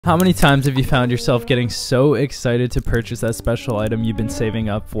How many times have you found yourself getting so excited to purchase that special item you've been saving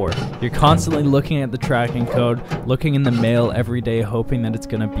up for? You're constantly looking at the tracking code, looking in the mail every day, hoping that it's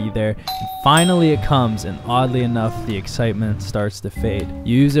gonna be there. And finally it comes, and oddly enough, the excitement starts to fade.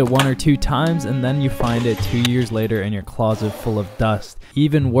 You use it 1 or 2 times, and then you find it 2 years later in your closet full of dust.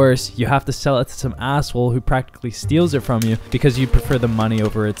 Even worse, you have to sell it to some asshole who practically steals it from you because you prefer the money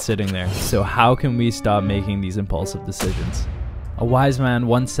over it sitting there. So how can we stop making these impulsive decisions? A wise man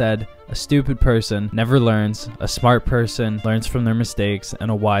once said, "A stupid person never learns, a smart person learns from their mistakes, and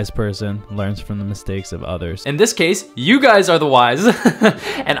a wise person learns from the mistakes of others." In this case, you guys are the wise,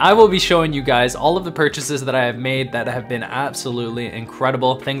 and I will be showing you guys all of the purchases that I have made that have been absolutely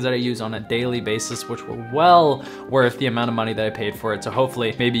incredible, things that I use on a daily basis, which were well worth the amount of money that I paid for it. So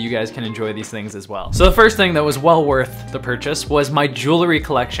hopefully maybe you guys can enjoy these things as well. So the first thing that was well worth the purchase was my jewelry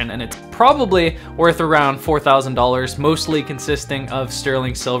collection, and it's probably worth around $4,000, mostly consisting of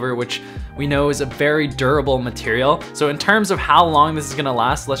sterling silver, which we know is a very durable material. So in terms of how long this is gonna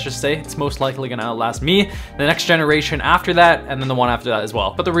last, let's just say it's most likely gonna outlast me, the next generation after that, and then the one after that as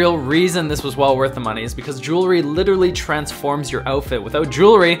well. But the real reason this was well worth the money is because jewelry literally transforms your outfit. Without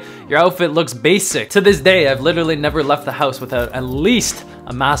jewelry, your outfit looks basic. To this day, I've literally never left the house without at least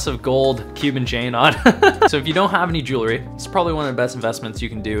a massive gold Cuban chain on. So if you don't have any jewelry, it's probably one of the best investments you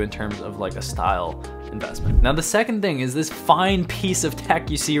can do in terms of like a style investment. Now the second thing is this fine piece of tech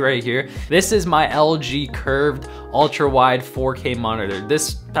you see right here. This is my LG curved ultra-wide 4K monitor.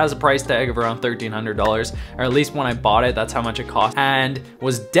 This has a price tag of around $1,300, or at least when I bought it, that's how much it cost, and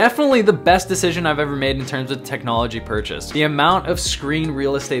was definitely the best decision I've ever made in terms of technology purchase. The amount of screen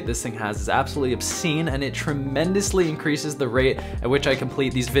real estate this thing has is absolutely obscene, and it tremendously increases the rate at which I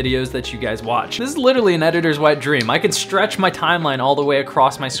complete these videos that you guys watch. This is literally an editor's wet dream. I can stretch my timeline all the way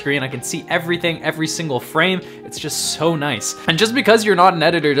across my screen. I can see everything, every single frame. It's just so nice. And just because you're not an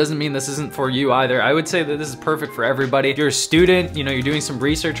editor doesn't mean this isn't for you either. I would say that this is perfect for everybody. If you're a student, you know, you're doing some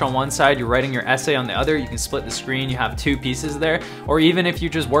research on one side, you're writing your essay on the other, you can split the screen, you have 2 pieces there. Or even if you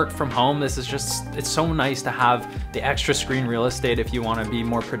just work from home, this is just, it's so nice to have the extra screen real estate if you want to be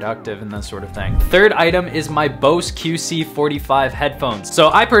more productive and that sort of thing. Third item is my Bose QC45 headphones.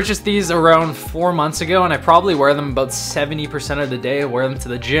 So I purchased these around 4 months ago, and I probably wear them about 70% of the day. I wear them to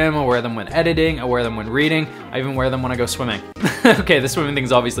the gym, I wear them when editing, I wear them when reading, I even wear them when I go swimming. Okay, the swimming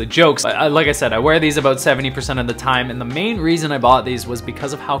thing's obviously jokes, but like I said, I wear these about 70% of the time, and the main reason I bought these was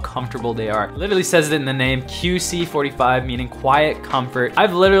because of how comfortable they are. It literally says it in the name, QC45, meaning quiet comfort.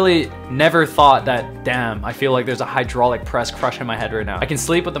 I've literally never thought that, damn, I feel like there's a hydraulic press crushing my head right now. I can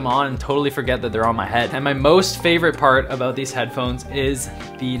sleep with them on and totally forget that they're on my head. And my most favorite part about these headphones is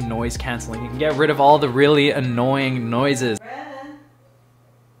the noise canceling. You can get rid of all the really annoying noises.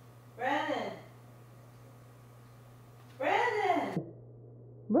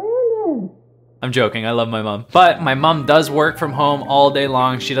 I'm joking, I love my mom. But my mom does work from home all day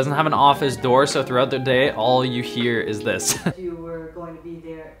long. She doesn't have an office door, so throughout the day, all you hear is this. You were going to be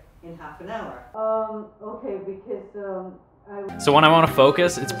there in half an hour. Okay, because So when I want to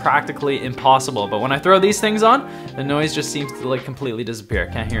focus, it's practically impossible. But when I throw these things on, the noise just seems to like completely disappear.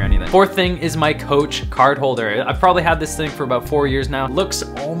 Can't hear anything. Fourth thing is my Coach card holder. I've probably had this thing for about 4 years now. It looks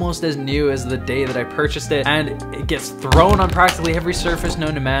almost as new as the day that I purchased it, and it gets thrown on practically every surface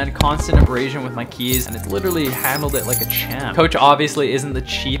known to man. Constant abrasion with my keys, and it's literally handled it like a champ. Coach obviously isn't the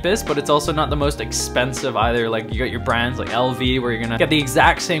cheapest, but it's also not the most expensive either. Like you got your brands like LV, where you're gonna get the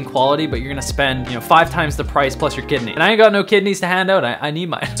exact same quality, but you're gonna spend, you know, 5 times the price plus your kidney. And I ain't got no kidneys to hand out, I need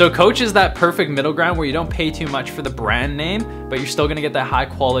mine. So Coach is that perfect middle ground where you don't pay too much for the brand name, but you're still gonna get that high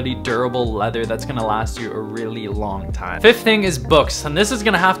quality, durable leather that's gonna last you a really long time. Fifth thing is books, and this is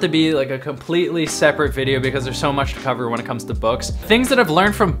gonna have to be like a completely separate video because there's so much to cover when it comes to books. Things that I've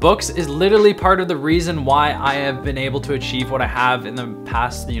learned from books is literally part of the reason why I have been able to achieve what I have in the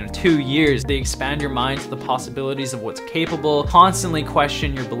past, 2 years. They expand your mind to the possibilities of what's capable, constantly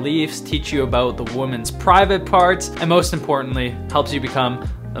question your beliefs, teach you about the woman's private parts, and most importantly, helps you become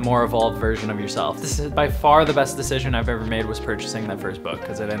the more evolved version of yourself. This is by far the best decision I've ever made, was purchasing that first book,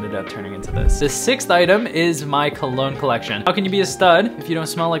 because it ended up turning into this. The sixth item is my cologne collection. How can you be a stud if you don't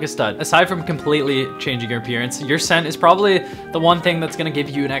smell like a stud? Aside from completely changing your appearance, your scent is probably the one thing that's gonna give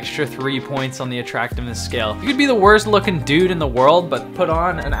you an extra 3 points on the attractiveness scale. You could be the worst looking dude in the world, but put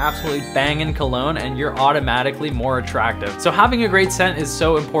on an absolutely banging cologne and you're automatically more attractive. So having a great scent is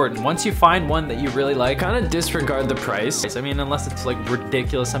so important. Once you find one that you really like, kind of disregard the price. I mean, unless it's like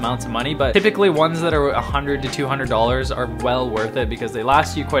ridiculous ridiculous amounts of money, but typically ones that are $100 to $200 are well worth it because they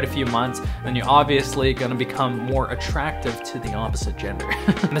last you quite a few months, and you're obviously gonna become more attractive to the opposite gender.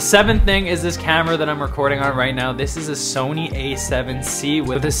 And the seventh thing is this camera that I'm recording on right now. This is a Sony a7C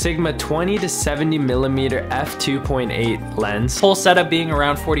with a Sigma 20 to 70 millimeter f2.8 lens. Whole setup being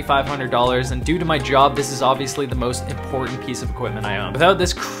around $4,500, and due to my job, this is obviously the most important piece of equipment I own. Without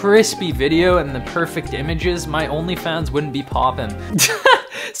this crispy video and the perfect images, my OnlyFans wouldn't be popping.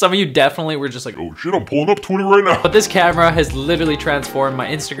 Some of you definitely were just like, oh shit, I'm pulling up Twitter right now. But this camera has literally transformed my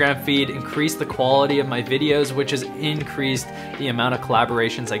Instagram feed, increased the quality of my videos, which has increased the amount of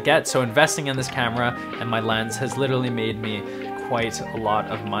collaborations I get. So investing in this camera and my lens has literally made me quite a lot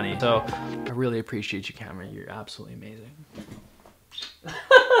of money. So I really appreciate you, camera. You're absolutely amazing.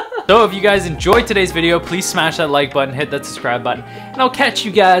 So if you guys enjoyed today's video, please smash that like button, hit that subscribe button, and I'll catch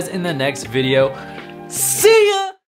you guys in the next video. See ya!